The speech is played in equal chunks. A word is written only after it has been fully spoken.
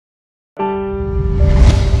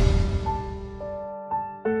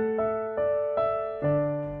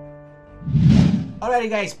Alrighty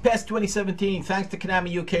guys, PES 2017, thanks to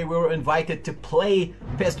Konami UK, we were invited to play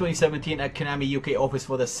PES 2017 at Konami UK office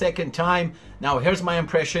for the second time. Now here's my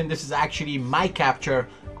impression, this is actually my capture.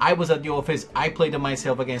 I was at the office, I played it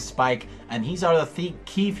myself against Spike, and these are the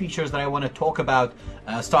key features that I want to talk about,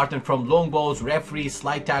 starting from long balls, referees,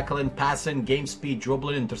 slide tackling, passing, game speed,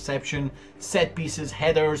 dribbling, interception, set pieces,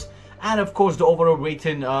 headers, and of course the overall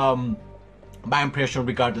rating, my impression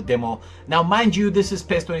regarding the demo. Now mind you, this is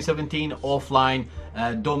PES 2017 offline.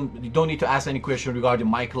 You don't need to ask any question regarding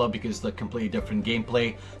my club because it's a completely different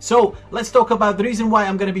gameplay. So let's talk about the reason why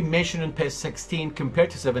I'm going to be mentioning PES 16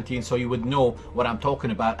 compared to 17, so you would know what I'm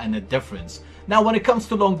talking about and the difference. Now when it comes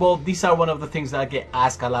to long ball, these are one of the things that I get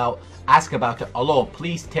asked about a lot.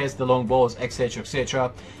 Please test the long balls, etc,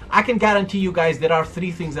 etc. I can guarantee you guys there are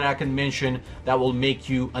three things that I can mention that will make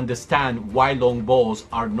you understand why long balls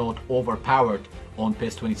are not overpowered on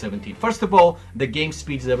PES 2017. First of all, the game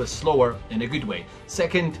speed is a bit slower in a good way.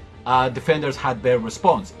 Second, defenders had better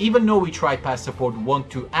response. Even though we tried pass support 1,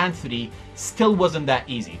 2 and 3, still wasn't that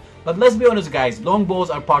easy. But let's be honest guys, long balls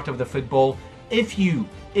are part of the football. If you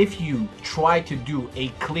try to do a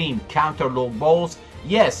clean counter long balls,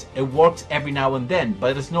 yes, it works every now and then,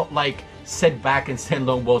 but it's not like sit back and send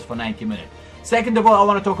long balls for 90 minutes. Second of all, I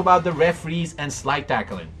want to talk about the referees and slide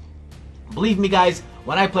tackling. Believe me guys,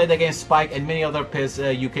 when I played against Spike and many other PES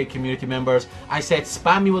UK community members, I said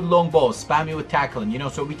spam me with long balls, spam me with tackling, you know,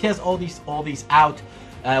 so we test all these out.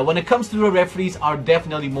 When it comes to the referees, are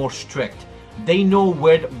definitely more strict. They know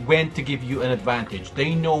when to give you an advantage.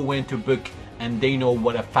 They know when to book, and they know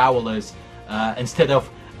what a foul is, instead of,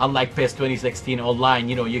 unlike PES 2016 online,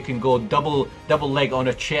 you know, you can go double leg on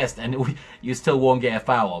a chest and you still won't get a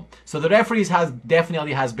foul. So the referees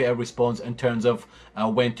definitely has better response in terms of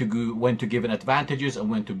when to give an advantages and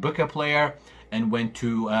when to book a player, and when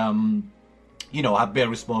to you know, have better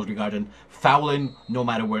response regarding fouling, no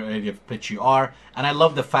matter where area of pitch you are. And I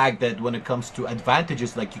love the fact that when it comes to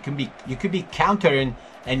advantages, like you could be countering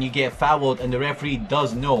and you get fouled, and the referee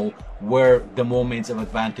does know where the moments of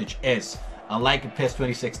advantage is. Unlike PES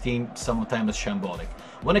 2016, sometimes it's shambolic.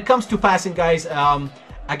 When it comes to passing guys,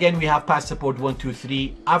 again we have pass support 1, 2,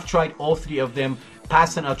 3. I've tried all three of them.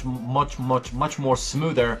 Passing are much more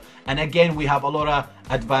smoother, and again we have a lot of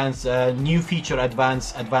advanced new feature,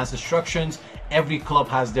 advanced instructions. Every club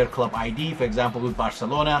has their club ID. For example, with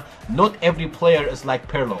Barcelona, not every player is like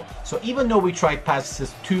Pirlo. So even though we tried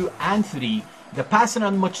passes 2 and 3, the passing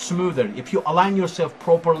are much smoother. If you align yourself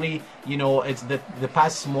properly, you know, it's the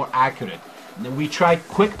pass is more accurate. We tried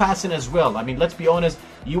quick passing as well. I mean, let's be honest,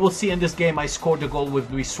 you will see in this game I scored a goal with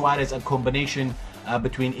Luis Suarez, a combination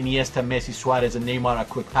between Iniesta, Messi, Suarez and Neymar, a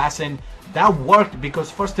quick passing. That worked because,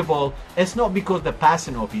 first of all, it's not because the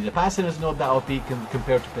passing OP. The passing is not that OP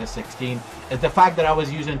compared to PES 16. It's the fact that I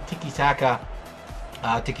was using tiki-taka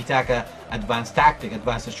advanced tactic,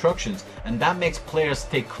 advanced instructions, and that makes players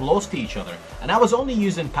stay close to each other. And I was only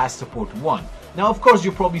using pass support 1. Now of course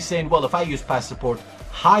you're probably saying, well, if I use pass support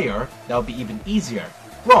higher, that would be even easier.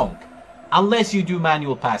 Wrong. Unless you do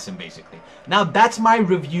manual passing, basically. Now that's my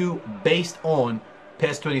review based on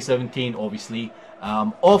PES 2017, obviously,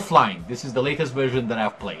 offline. This is the latest version that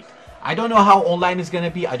I've played. I don't know how online is going to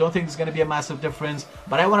be. I don't think there's going to be a massive difference,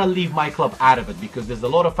 but I want to leave my club out of it because there's a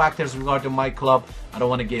lot of factors regarding my club. I don't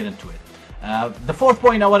want to get into it. The fourth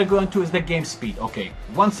point I want to go into is the game speed. Okay,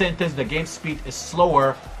 one sentence, the game speed is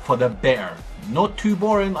slower for the better. Not too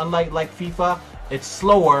boring, unlike FIFA. It's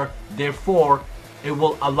slower, therefore it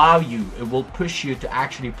will allow you, it will push you to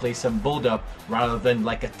actually play some build-up rather than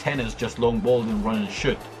like a tennis, just long ball and run and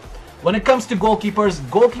shoot. When it comes to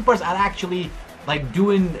goalkeepers are actually like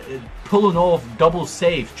pulling off double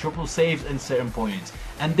saves, triple saves in certain points,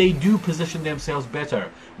 and they do position themselves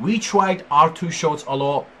better. We tried R2 shots a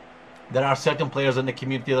lot. There are certain players in the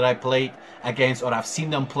community that I played against, or I've seen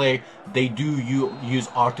them play, they do use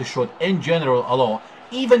R2 shot in general a lot.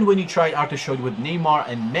 Even when you try R2 shot with Neymar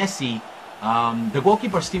and Messi, the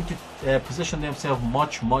goalkeepers seem to position themselves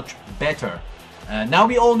much better. Now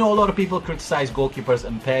we all know a lot of people criticize goalkeepers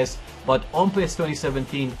in PES, but on PES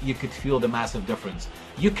 2017 you could feel the massive difference.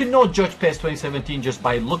 You cannot judge PES 2017 just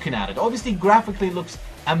by looking at it. Obviously graphically it looks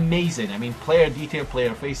amazing, I mean player detail,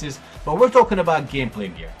 player faces, but we're talking about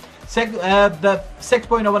gameplay here. The second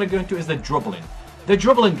point I want to go into is the dribbling. The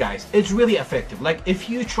dribbling, guys, it's really effective. Like if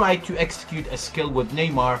you try to execute a skill with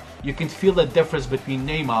Neymar, you can feel the difference between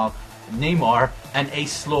Neymar and a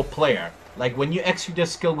slow player. Like when you execute a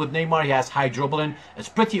skill with Neymar, he has high dribbling. It's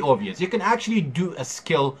pretty obvious. You can actually do a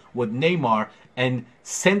skill with Neymar and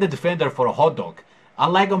send the defender for a hot dog.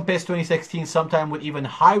 Unlike on PES 2016, sometimes with even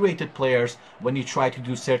high-rated players, when you try to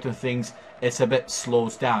do certain things, it's a bit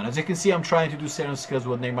slows down. As you can see, I'm trying to do certain skills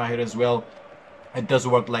with Neymar here as well. It does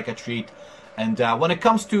work like a treat. And when it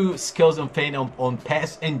comes to skills and feint on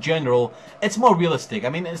PES in general, it's more realistic. I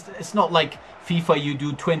mean, it's not like FIFA, you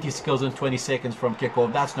do 20 skills in 20 seconds from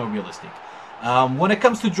kickoff. That's not realistic. When it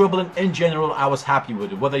comes to dribbling in general, I was happy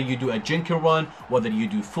with it. Whether you do a jinky run, whether you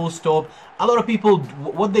do full stop, a lot of people,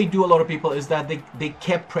 what they do, a lot of people, is that they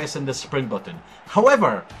kept pressing the sprint button.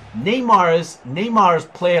 However, Neymar's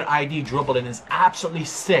player ID dribbling is absolutely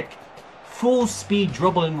sick. Full speed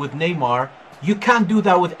dribbling with Neymar, you can't do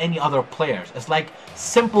that with any other players. It's like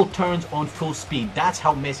simple turns on full speed. That's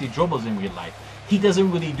how Messi dribbles in real life. He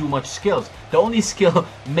doesn't really do much skills. The only skill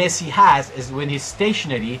Messi has is when he's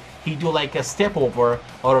stationary, he do like a step over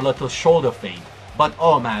or a little shoulder feint. But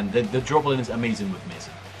oh man, the dribbling is amazing with Messi.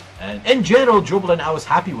 And in general, dribbling, I was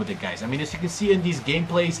happy with it, guys. I mean, as you can see in these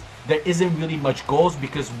gameplays, there isn't really much goals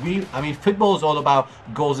because football is all about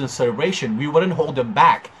goals and celebration. We wouldn't hold them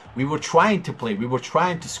back. We were trying to play. We were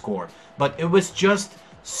trying to score. But it was just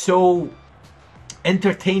so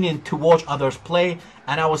entertaining to watch others play,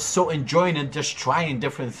 and I was so enjoying it, just trying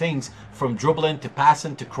different things from dribbling to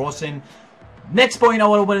passing to crossing. Next point I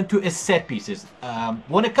want to go into is set pieces.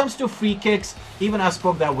 When it comes to free kicks, even I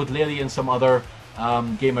spoke that with Lily and some other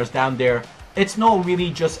gamers down there, it's not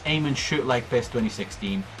really just aim and shoot like PES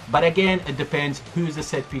 2016, but again, it depends who's the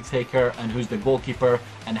set piece taker and who's the goalkeeper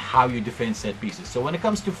and how you defend set pieces. So when it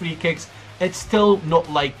comes to free kicks, it's still not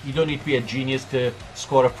like you don't need to be a genius to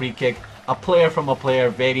score a free kick. A player from a player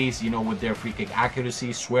varies, you know, with their free kick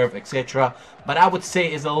accuracy, swerve, etc. But I would say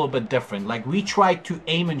it's a little bit different. Like, we try to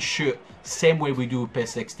aim and shoot same way we do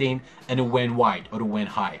PES 16, and it went wide or it went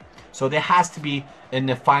high. So there has to be, in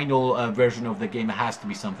the final version of the game, it has to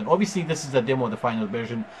be something. Obviously, this is a demo of the final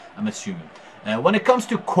version, I'm assuming. When it comes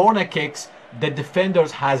to corner kicks, the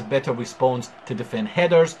defenders has better response to defend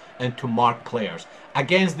headers and to mark players.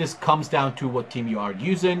 Again, this comes down to what team you are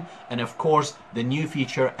using, and of course, the new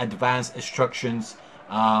feature, advanced instructions.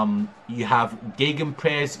 You have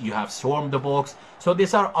gegenpress, you have swarm the box. So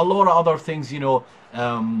these are a lot of other things, you know,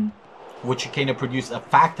 which kind of produce a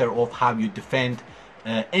factor of how you defend.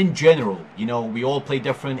 In general, you know, we all play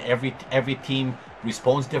different. Every team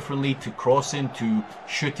responds differently to crossing, to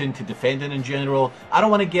shooting, to defending in general. I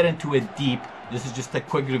don't want to get into it deep. This is just a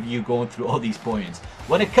quick review going through all these points.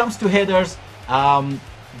 When it comes to headers,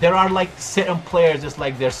 there are like certain players, just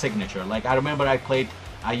like their signature. Like, I remember I played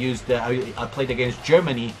against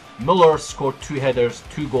Germany. Müller scored 2 headers,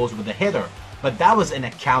 2 goals with a header, but that was in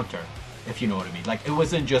a counter, if you know what I mean. Like, it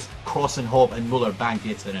wasn't just cross and hope and Müller banged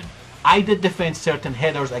it in. I did defend certain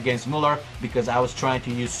headers against Müller because I was trying to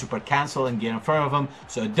use super cancel and get in front of him,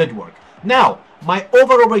 so it did work. Now, my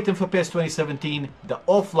overall rating for PES 2017, the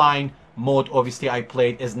offline mode obviously I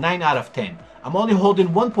played, is 9 out of 10. I'm only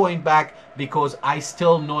holding 1 point back because I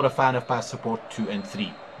still not a fan of pass support 2 and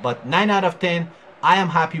 3. But 9 out of 10, I am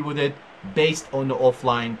happy with it based on the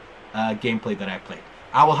offline gameplay that I played.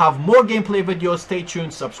 I will have more gameplay videos. Stay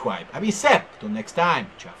tuned, subscribe. I PESEP. Till next time.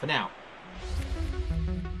 Ciao for now.